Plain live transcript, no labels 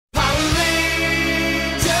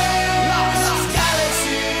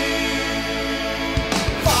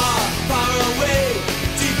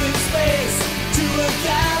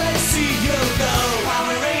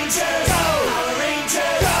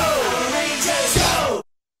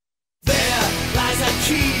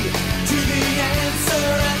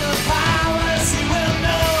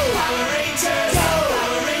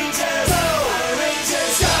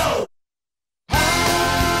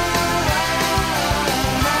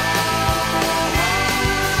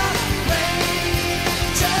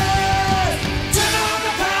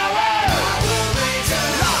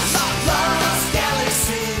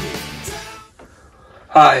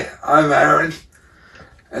Hi, I'm Arran,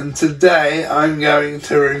 and today I'm going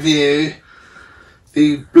to review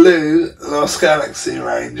the blue Lost Galaxy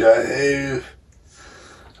Ranger, who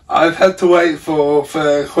I've had to wait for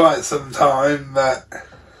quite some time, but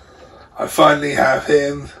I finally have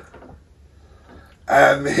him.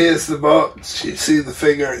 Here's the box. You see the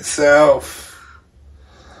figure itself.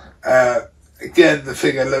 Again, the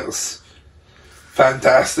figure looks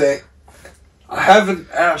fantastic. I haven't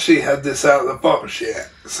actually had this out of the box yet,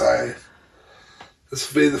 so this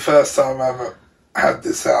will be the first time I've ever had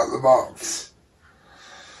this out of the box.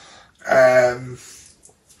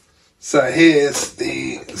 So here's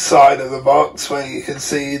the side of the box where you can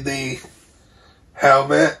see the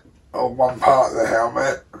helmet, or one part of the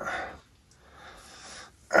helmet.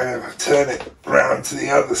 And if I turn it round to the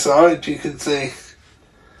other side, you can see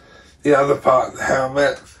the other part of the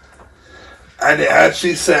helmet. And it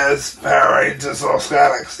actually says Power Rangers Lost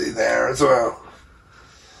Galaxy there as well.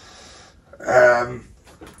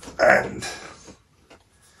 And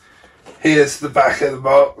here's the back of the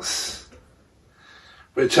box,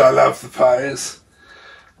 which I love the pose.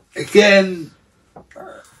 Again,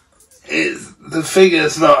 the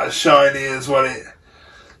figure's not as shiny as what it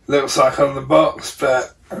looks like on the box,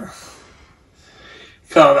 but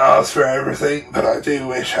can't ask for everything. But I do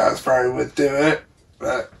wish Hasbro would do it.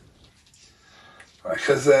 But like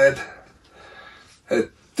I said,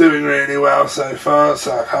 they're doing really well so far,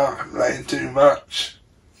 so I can't complain too much.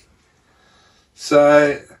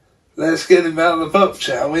 So let's get him out of the box,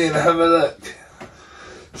 shall we, and have a look.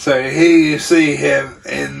 So here you see him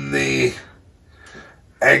in the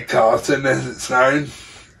egg carton, as it's known.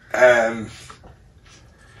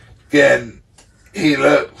 Again, he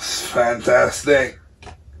looks fantastic.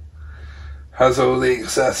 Has all the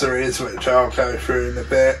accessories, which I'll go through in a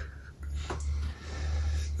bit.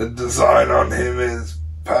 The design on him is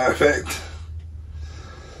perfect.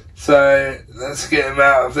 So let's get him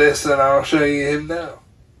out of this and I'll show you him now.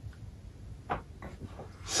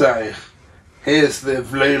 So here's the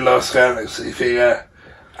blue Lost Galaxy figure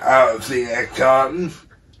out of the egg carton.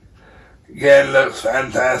 Again, looks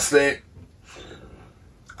fantastic.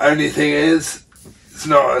 Only thing is, it's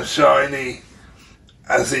not as shiny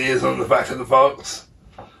as it is on the back of the box.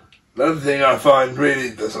 Another thing I find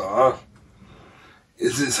really bizarre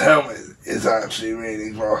is his helmet is actually really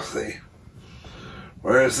glossy,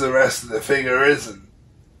 whereas the rest of the figure isn't.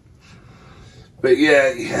 But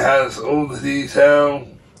yeah, he has all the detail,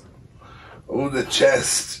 all the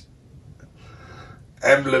chest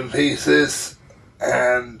emblem pieces,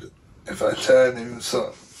 and if I turn him sort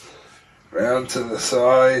of round to the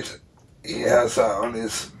side, he has that on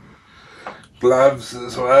his gloves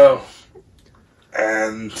as well,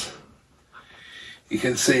 and you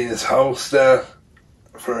can see his holster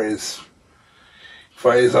for his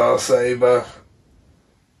Quasar saber.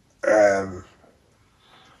 If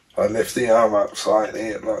I lift the arm up slightly,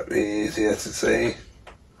 it might be easier to see.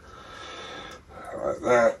 Like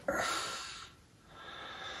that.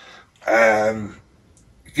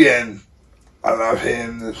 Again, I love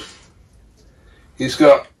him. He's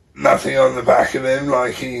got nothing on the back of him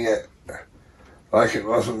like it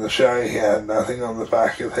was on the show. He had nothing on the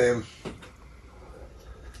back of him.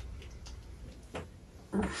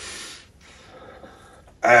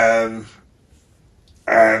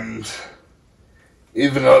 And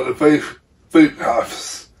even got the boot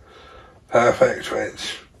cuffs perfect,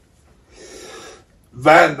 which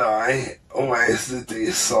Bandai always did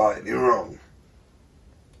these slightly wrong,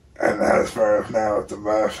 and Hasbro have nailed them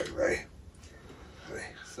perfectly.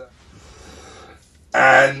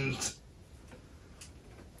 And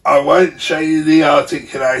I won't show you the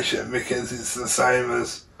articulation because it's the same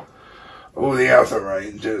as all the other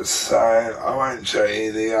Rangers, so I won't show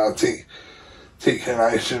you the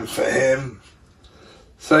articulation for him.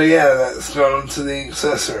 So yeah, let's go on to the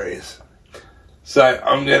accessories. So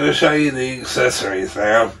I'm going to show you the accessories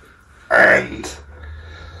now, and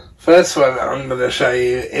first one I'm going to show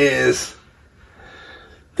you is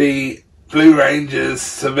the Blue Ranger's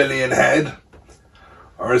civilian head,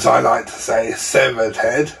 or as I like to say, severed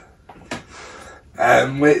head,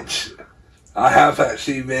 which I have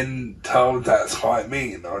actually been told that's quite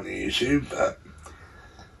mean on YouTube, but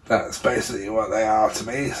that's basically what they are to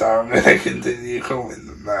me, so I'm going to continue calling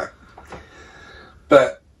them that.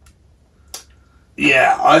 But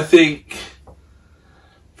yeah, I think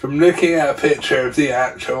from looking at a picture of the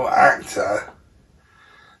actual actor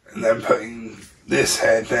and then putting this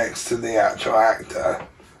head next to the actual actor,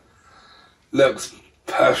 looks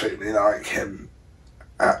perfectly like him.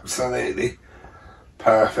 Absolutely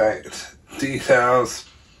perfect. Details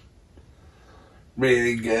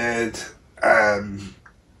really good.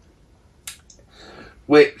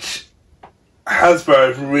 which Hasbro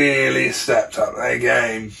have really stepped up their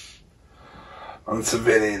game on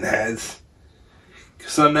civilian heads.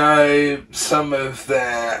 Because I know some of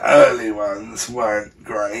their early ones weren't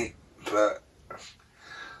great, but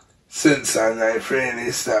since then they've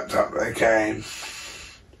really stepped up their game.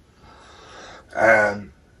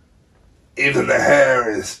 Even the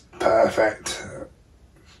hair is perfect.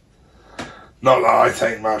 Not that I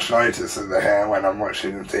take much notice of the hair when I'm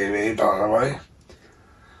watching the TV, by the way.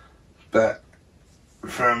 But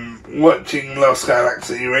from watching Lost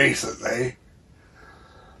Galaxy recently,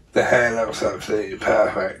 the hair looks absolutely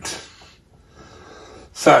perfect.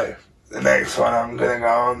 So, the next one I'm going to go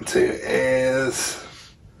on to is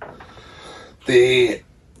the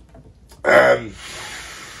I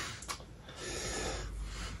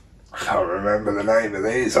can't remember the name of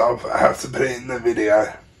these. I'll have to put it in the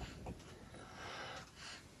video.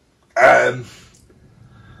 But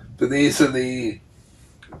these are the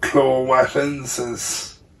claw weapons,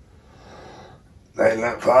 as they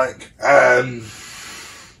look like.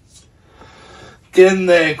 Again,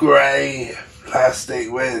 they're grey plastic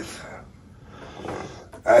with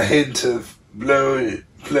a hint of blue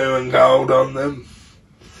and gold on them.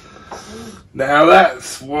 Now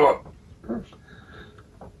that's what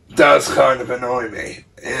does kind of annoy me,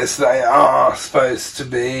 is they are supposed to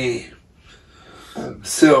be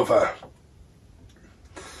silver.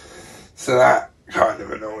 So that kind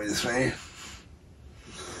of annoys me.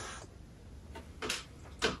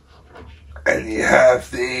 And you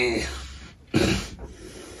have the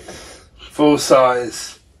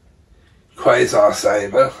full-size Quasar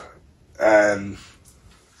Saber, and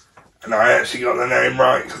I actually got the name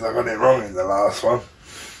right because I got it wrong in the last one.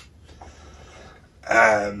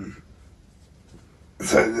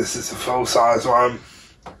 So this is a full-size one,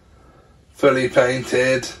 fully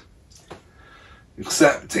painted,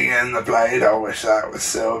 except again the blade, I wish that was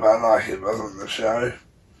silver like it was on the show.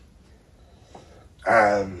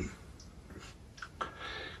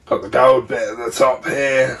 Got the gold bit at the top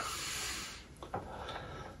here,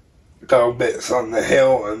 gold bits on the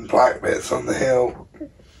hilt and black bits on the hilt,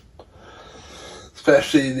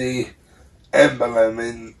 especially the emblem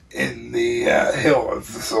in the hilt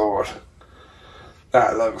of the sword.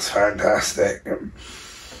 That looks fantastic.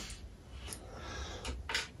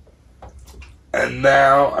 And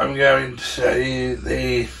now I'm going to show you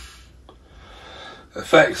the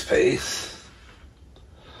effects piece,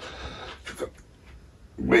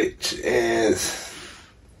 which is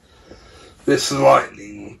this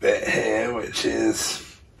lightning bit here, which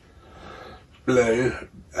is blue,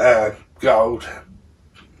 gold,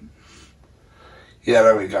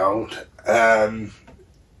 yellowy gold.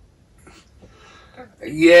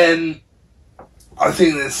 Again, I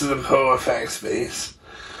think this is a cool effects piece,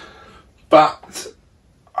 but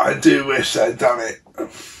I do wish they'd done it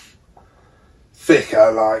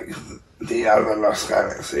thicker like the other Lost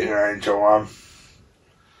Galaxy Ranger one,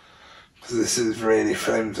 because this is really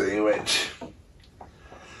flimsy, which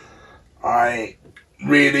I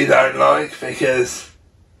really don't like, because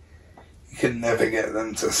you can never get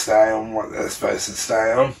them to stay on what they're supposed to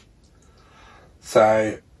stay on.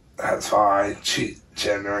 So that's why I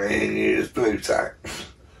generally use blue tack.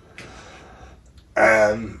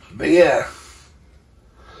 But yeah,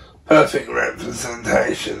 perfect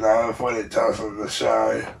representation though of what it does on the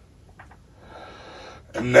show.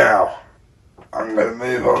 And now I'm going to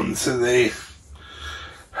move on to the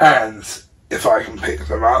hands, if I can pick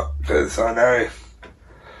them up, because I know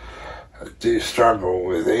I do struggle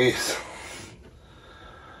with these.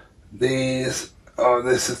 This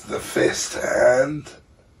is the fist hand,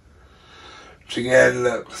 which again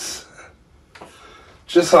looks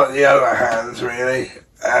just like the other hands really.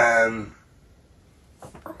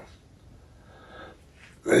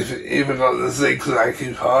 They've even got the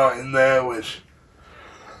zigzaggy part in there, which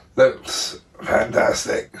looks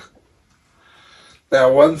fantastic.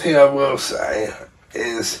 Now, one thing I will say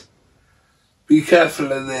is be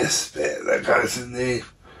careful of this bit that goes in the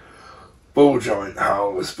ball joint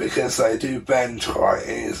holes, because they do bend quite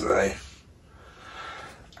easily.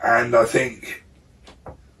 And I think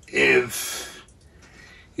if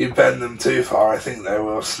you bend them too far, I think they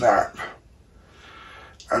will snap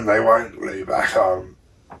and they won't glue back on.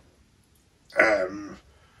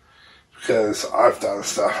 Because I've done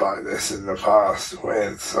stuff like this in the past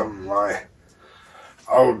with some of my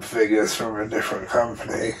old figures from a different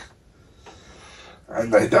company,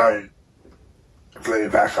 and they don't glue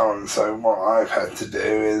back on. So what I've had to do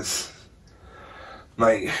is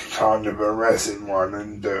make kind of a resin one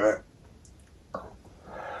and do it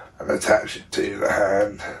and attach it to the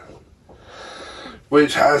hand,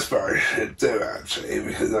 which Hasbro should do actually,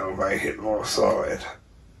 because it'll make it more solid.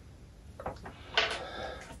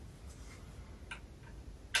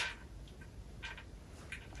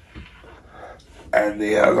 and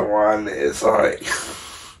the other one is like,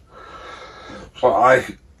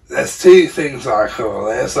 there's two things I call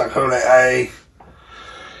this. I call it a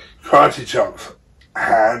karate chop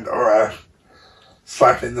hand or a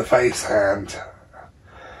slap in the face hand.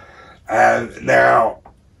 And now,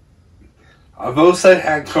 I've also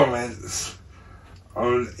had comments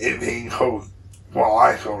on it being called what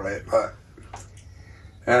I call it, but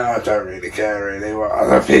I don't really care really what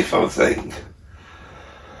other people think.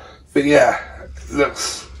 But yeah, it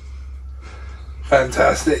looks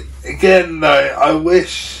fantastic. Again though, I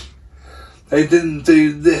wish they didn't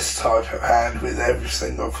do this type of hand with every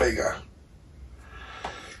single figure.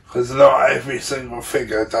 Because not every single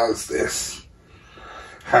figure does this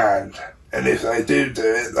hand. And if they do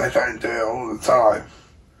it, they don't do it all the time.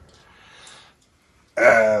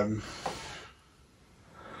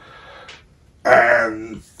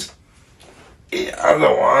 And the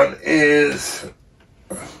other one is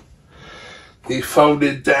the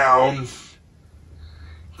folded down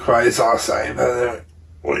Quasar Saber,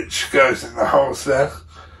 which goes in the holster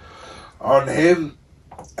on him,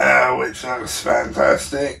 which looks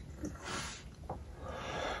fantastic.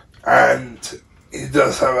 And he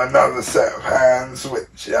does have another set of hands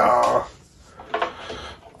which are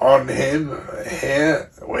on him here,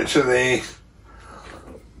 which are the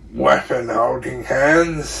weapon holding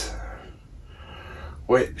hands,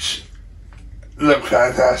 which look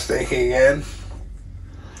fantastic again.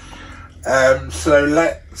 So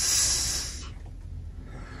let's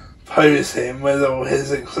pose him with all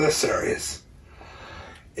his accessories,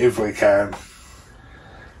 if we can.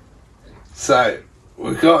 So,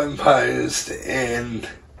 we've got him posed in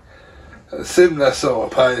a similar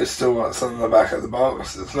sort of pose to what's on the back of the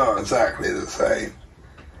box. It's not exactly the same.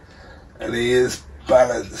 And he is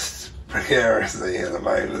balanced precariously at the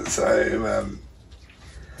moment, so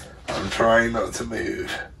I'm trying not to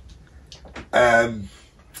move.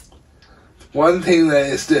 One thing that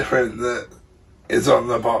is different that is on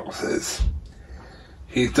the boxes,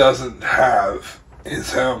 he doesn't have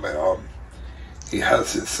his helmet on. He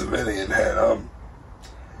has his civilian head on,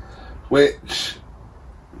 which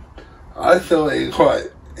I thought it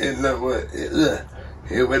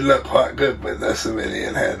would look quite good with the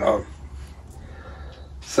civilian head on.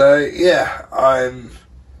 So yeah, I'm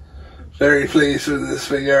very pleased with this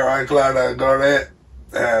figure. I'm glad I got it.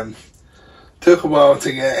 Took a while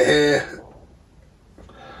to get here.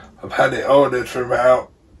 I've had it ordered for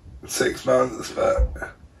about 6 months,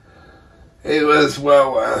 but it was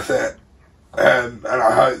well worth it. And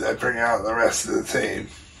I hope they bring out the rest of the team.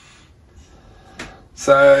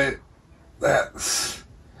 So that's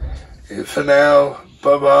it for now.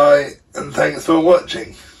 Bye bye, and thanks for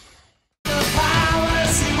watching.